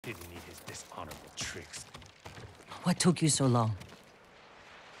Didn't need his dishonorable tricks. What took you so long?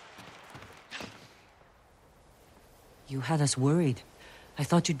 You had us worried. I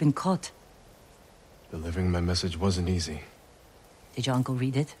thought you'd been caught. Delivering my message wasn't easy. Did your uncle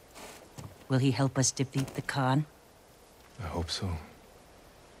read it? Will he help us defeat the Khan? I hope so.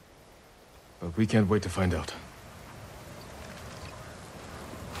 But we can't wait to find out.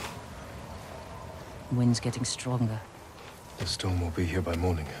 Wind's getting stronger. The storm will be here by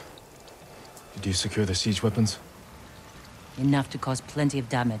morning. Did you secure the siege weapons? Enough to cause plenty of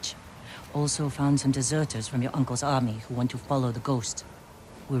damage. Also found some deserters from your uncle's army who want to follow the ghost.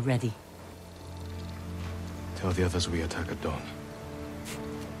 We're ready. Tell the others we attack at dawn.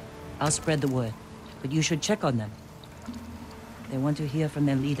 I'll spread the word, but you should check on them. They want to hear from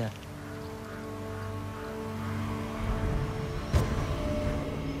their leader.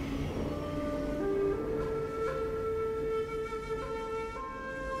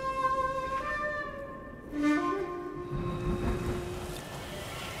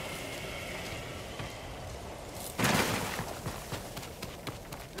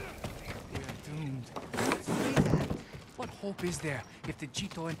 Hope is there if the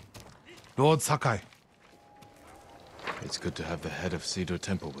Jito and... Lord Sakai, It's good to have the head of Cedar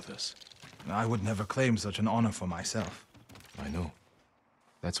Temple with us. I would never claim such an honor for myself. I know.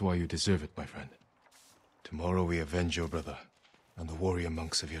 That's why you deserve it, my friend. Tomorrow we avenge your brother and the warrior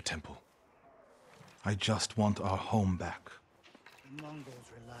monks of your temple. I just want our home back. The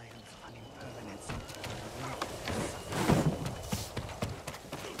Mongols rely on impermanence.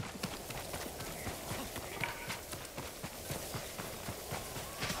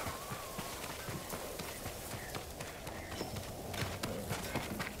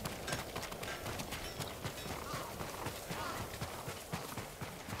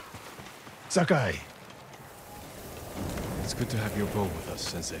 Sakai, It's good to have your bow with us,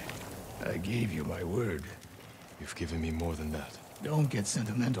 Sensei. I gave you my word. You've given me more than that. Don't get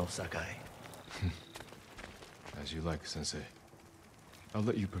sentimental, Sakai. As you like, Sensei. I'll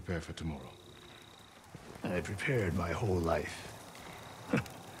let you prepare for tomorrow. I prepared my whole life.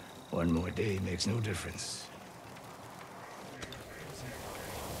 One more day makes no difference.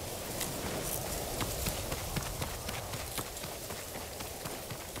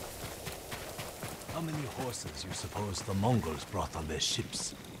 How many horses you suppose the Mongols brought on their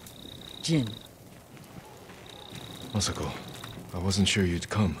ships? Jin, Masako, I wasn't sure you'd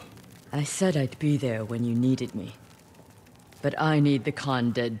come. I said I'd be there when you needed me. But I need the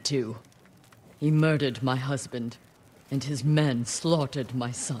Khan dead too. He murdered my husband, and his men slaughtered my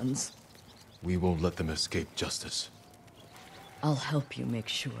sons. We won't let them escape justice. I'll help you make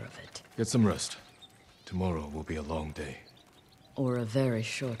sure of it. Get some rest. Tomorrow will be a long day. Or a very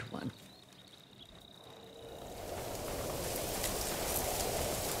short one.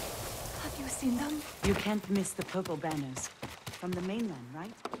 Have you seen them? You can't miss the purple banners. From the mainland,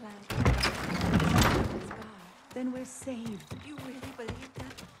 right? Then we're saved. You really believe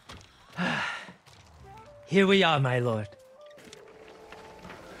that? Here we are, my lord.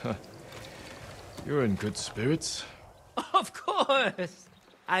 You're in good spirits. Of course!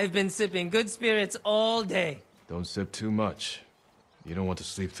 I've been sipping good spirits all day. Don't sip too much. You don't want to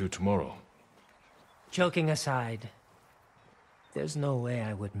sleep through tomorrow. Joking aside, there's no way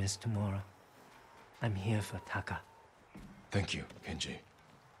I would miss tomorrow. I'm here for Taka. Thank you, Kenji.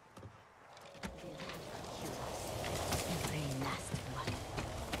 Very nasty one.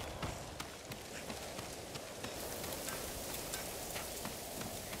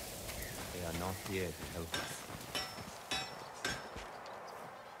 They are not here to help us.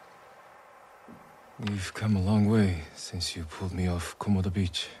 We've come a long way since you pulled me off Komoda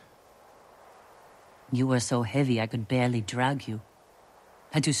Beach. You were so heavy I could barely drag you.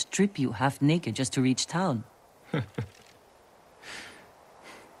 Had to strip you half naked just to reach town.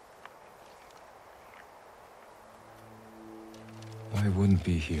 I wouldn't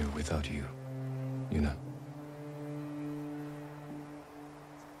be here without you, Yuna.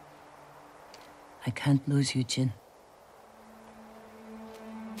 I can't lose you, Jin.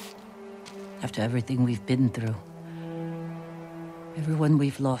 After everything we've been through. Everyone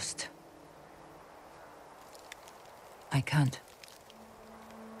we've lost. I can't.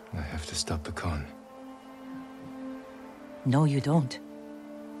 I have to stop the Khan. No, you don't.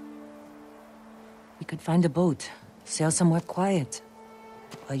 We could find a boat, sail somewhere quiet,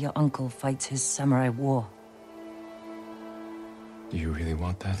 while your uncle fights his samurai war. Do you really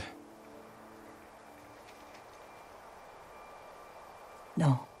want that?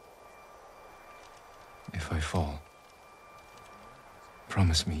 No. If I fall,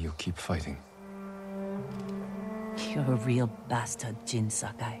 promise me you'll keep fighting. You're a real bastard, Jin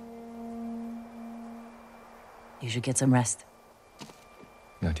Sakai. You should get some rest.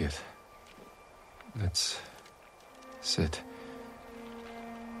 Not yet. Let's sit.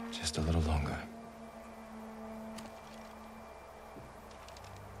 Just a little longer.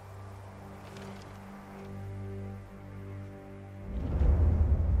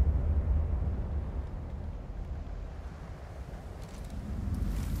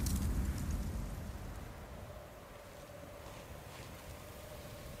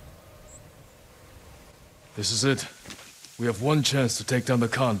 This is it. We have one chance to take down the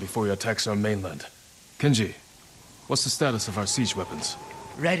Khan before he attacks our mainland. Kenji, what's the status of our siege weapons?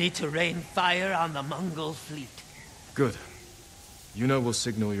 Ready to rain fire on the Mongol fleet. Good. Yuna will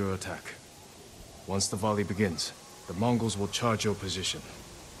signal your attack. Once the volley begins, the Mongols will charge your position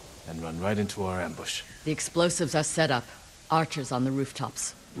and run right into our ambush. The explosives are set up. Archers on the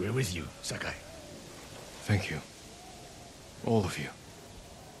rooftops. We're with you, Sakai. Thank you. All of you.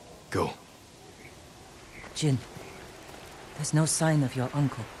 Go. Jin, there's no sign of your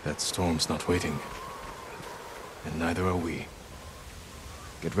uncle. That storm's not waiting. And neither are we.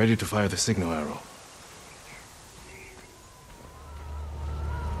 Get ready to fire the signal arrow.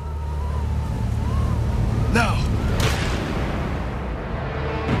 Now!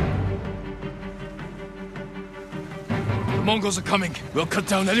 The Mongols are coming. We'll cut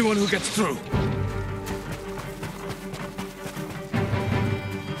down anyone who gets through.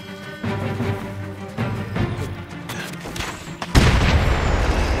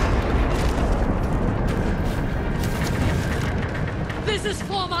 This is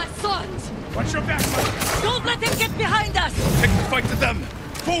for my sons! Watch your back, man! Don't let them get behind us! Take the fight to them!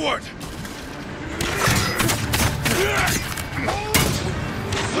 Forward!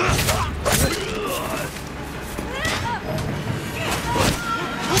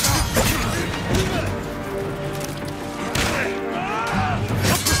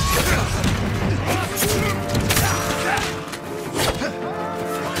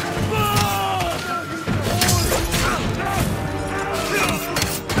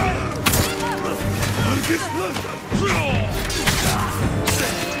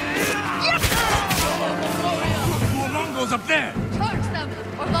 Mongols up there! Charge them,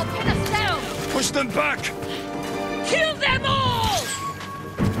 or they'll pin us down! Push them back! Kill them all!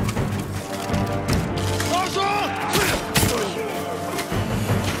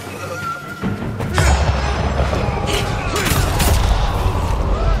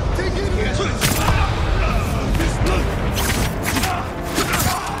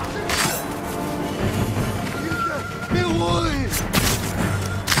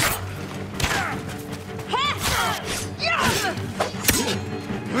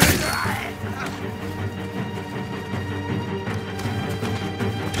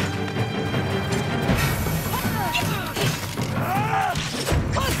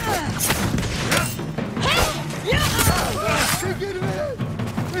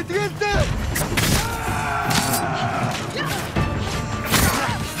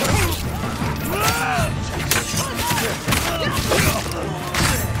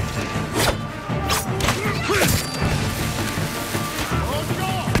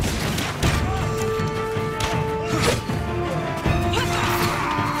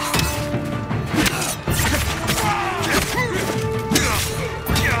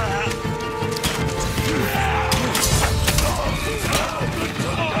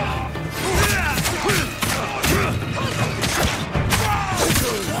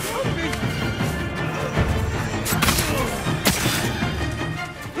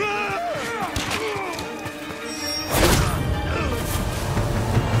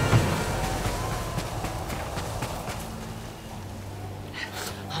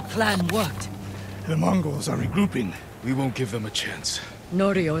 Plan worked. The Mongols are regrouping. We won't give them a chance.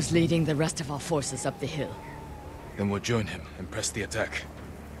 Norio is leading the rest of our forces up the hill. Then we'll join him and press the attack.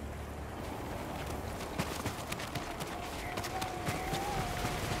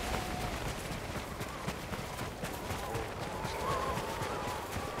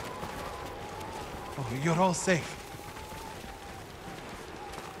 Oh, you're all safe.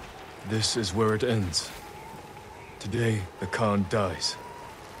 This is where it ends. Today, the Khan dies.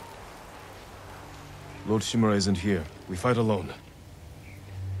 Lord Shimura isn't here. We fight alone.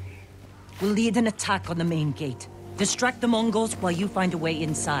 We'll lead an attack on the main gate. Distract the Mongols while you find a way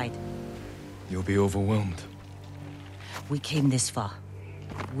inside. You'll be overwhelmed. We came this far.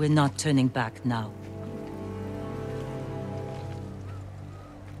 We're not turning back now.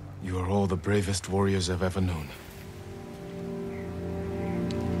 You are all the bravest warriors I've ever known.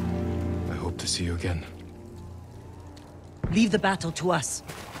 I hope to see you again. Leave the battle to us.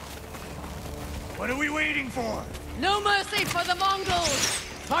 What are we waiting for? No mercy for the Mongols!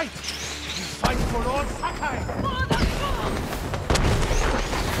 Fight! You fight for Lord Sakai! For the Mongols!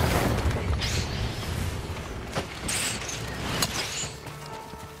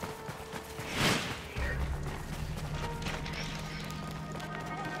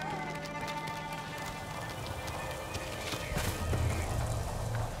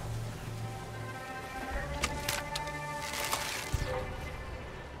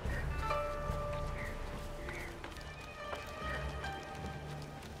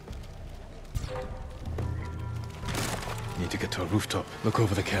 Need to get to a rooftop. Look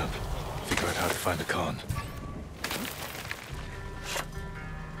over the camp. Figure out how to find a Khan.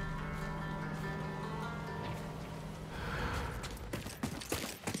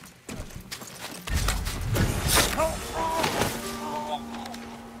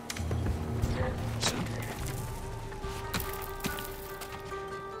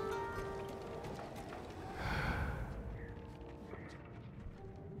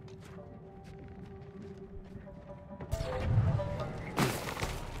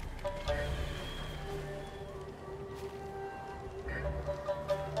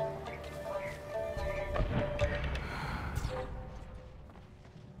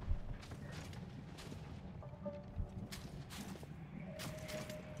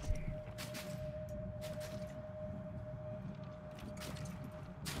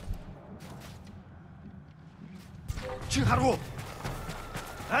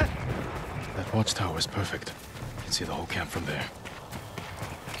 That watchtower is perfect. You can see the whole camp from there.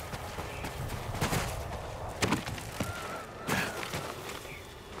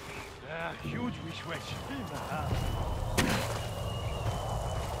 Huge wish.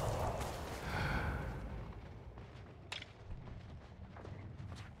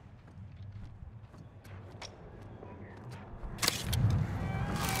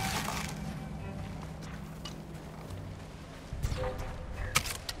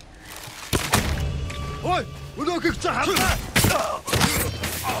 Oi! We're looking to have that!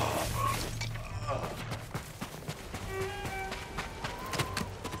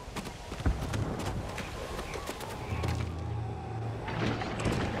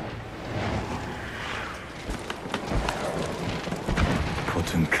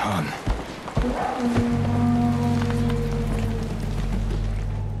 Khotun Khan.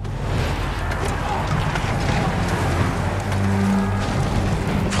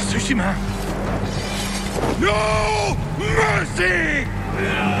 Tsushima! No mercy!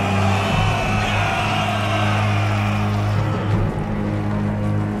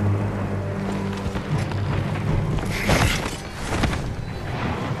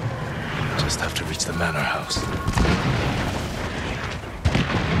 Just have to reach the manor house.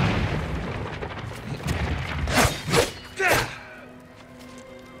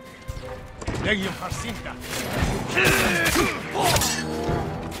 Legion Harsinta!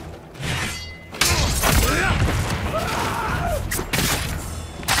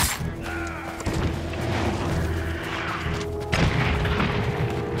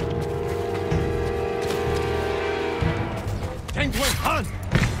 Han!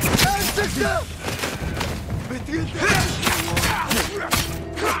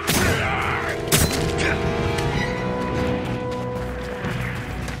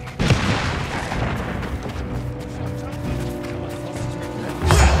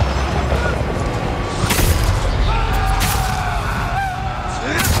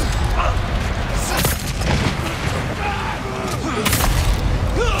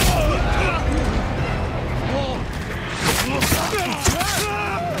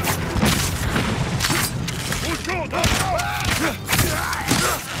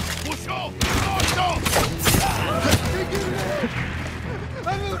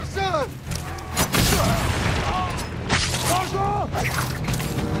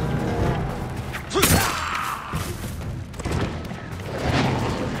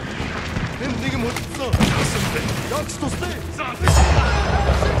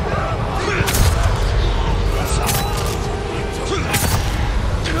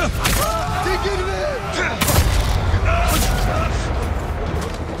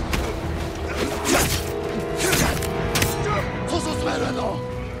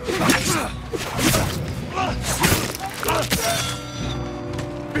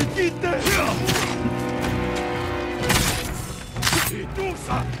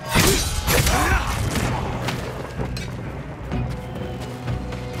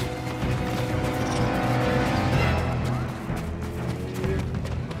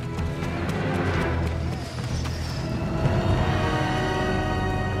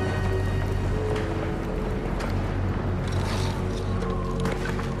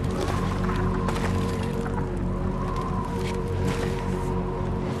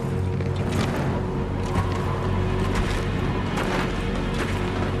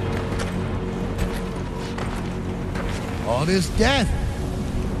 call this death.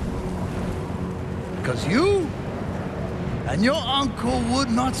 Because you and your uncle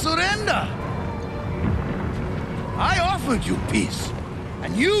would not surrender. I offered you peace,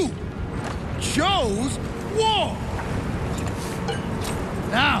 and you chose war.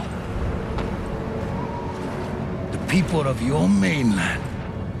 Now, the people of your mainland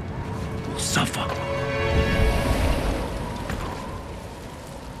will suffer.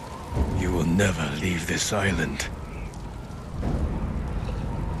 You will never leave this island.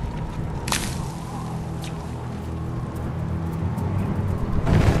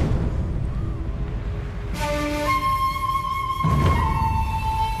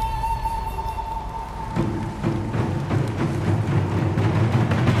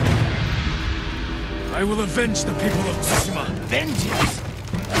 I will avenge the people of Tsushima. Vengeance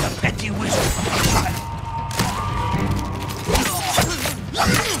is a petty wish of a child.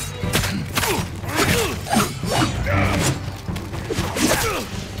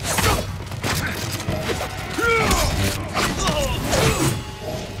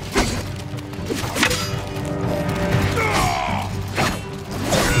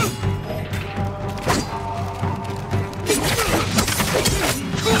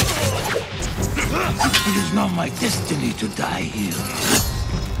 It is not my destiny to die here.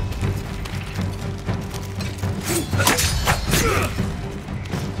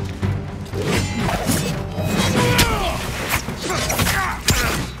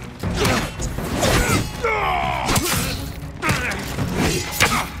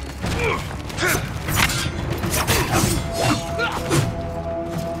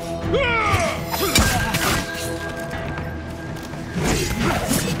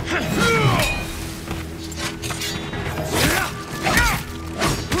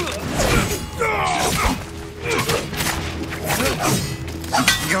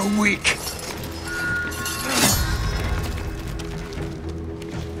 You're weak.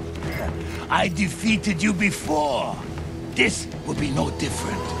 I defeated you before. This will be no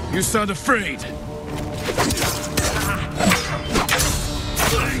different. You sound afraid.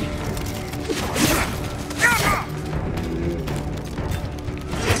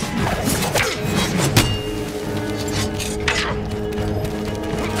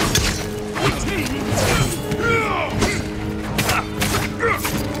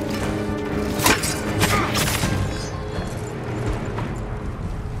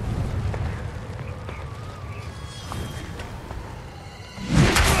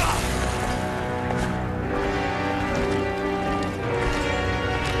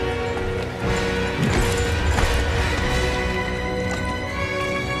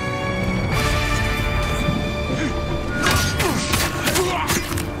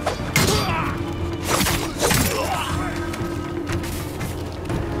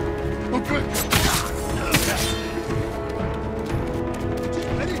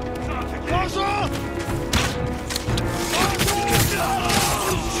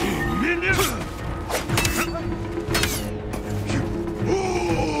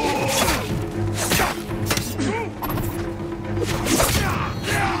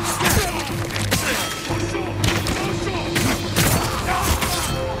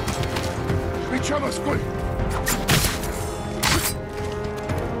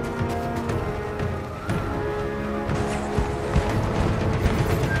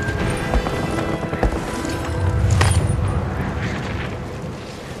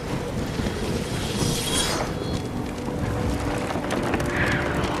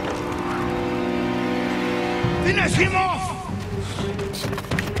 Finish him off!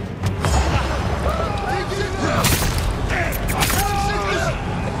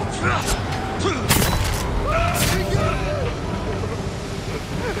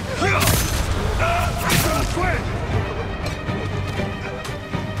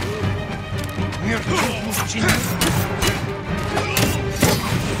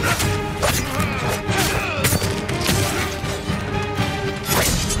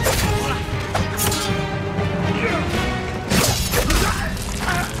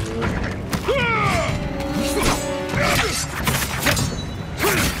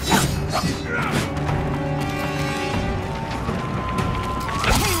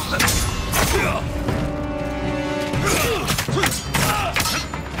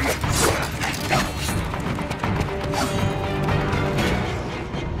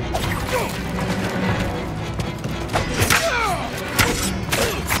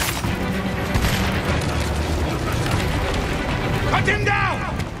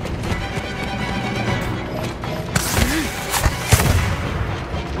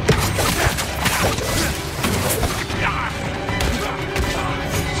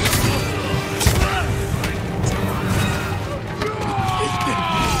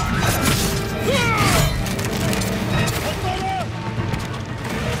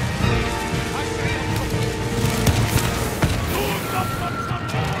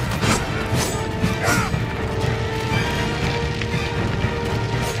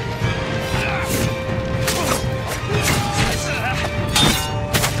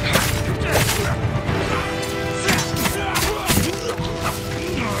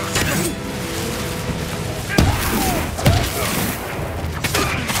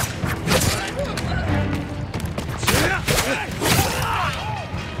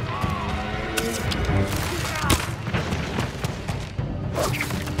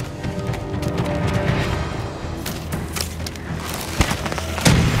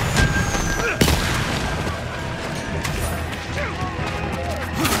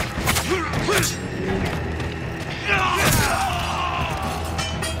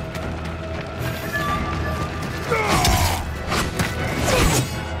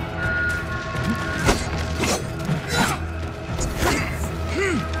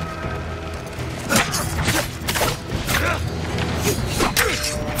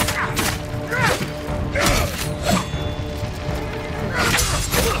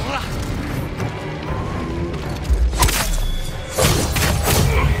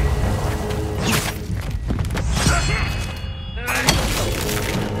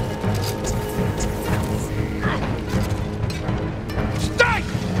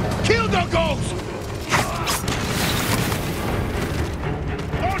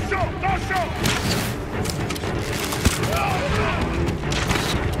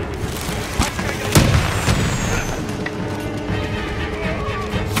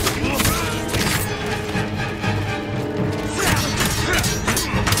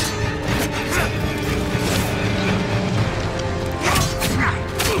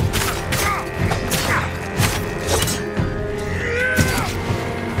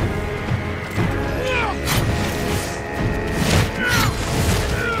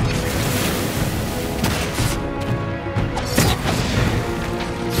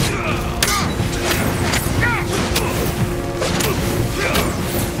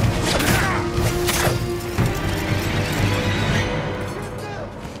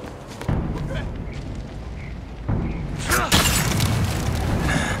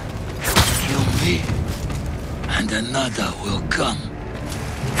 another will come.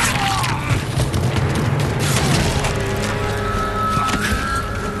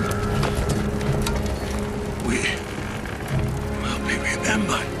 We will be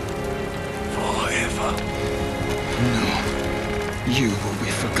remembered forever. No, you will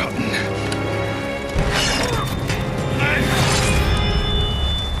be forgotten.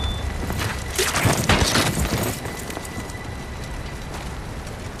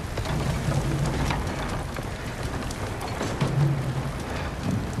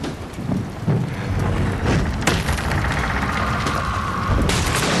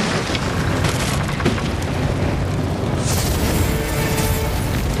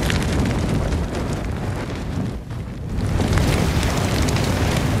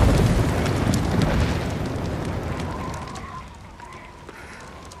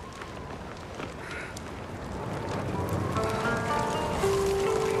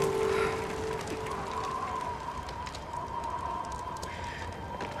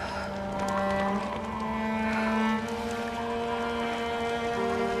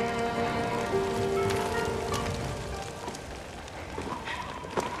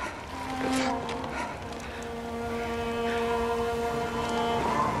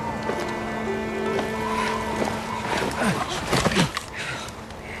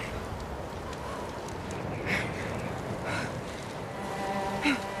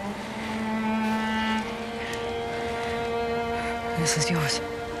 This is yours.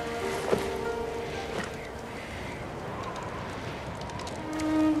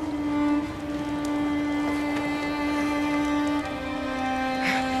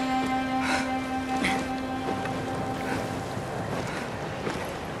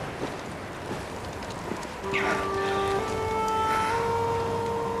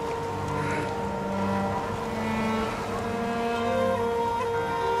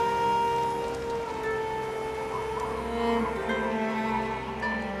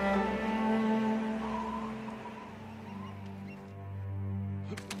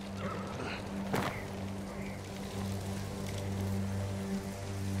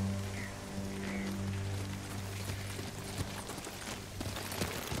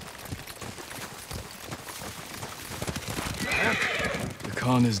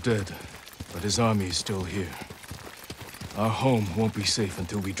 Khan is dead, but his army is still here. Our home won't be safe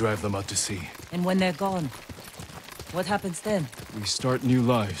until we drive them out to sea. And when they're gone, what happens then? We start new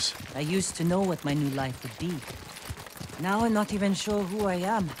lives. I used to know what my new life would be. Now I'm not even sure who I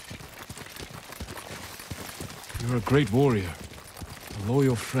am. You're a great warrior, a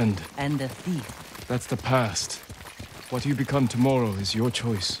loyal friend. And a thief. That's the past. What you become tomorrow is your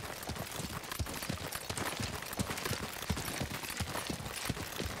choice.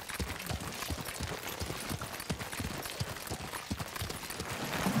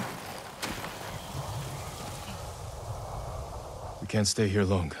 We can't stay here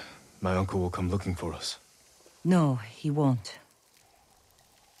long. My uncle will come looking for us. No, he won't.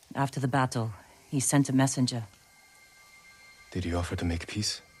 After the battle, he sent a messenger. Did he offer to make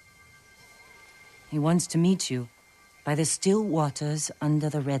peace? He wants to meet you by the still waters under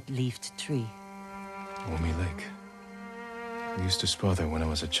the red-leafed tree. Omi Lake. We used to spar there when I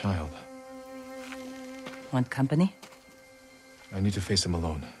was a child. Want company? I need to face him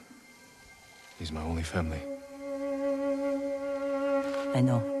alone. He's my only family. I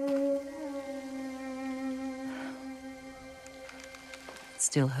know. It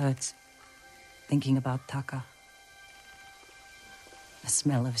still hurts, thinking about Taka. The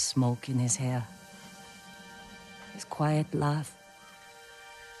smell of smoke in his hair. His quiet laugh.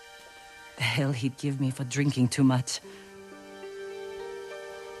 The hell he'd give me for drinking too much.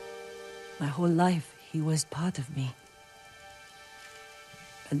 My whole life, he was part of me.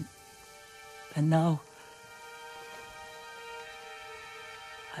 And now...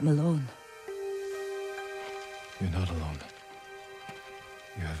 I'm alone. You're not alone.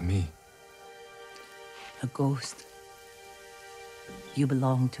 You have me. A ghost. You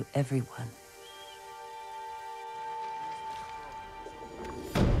belong to everyone.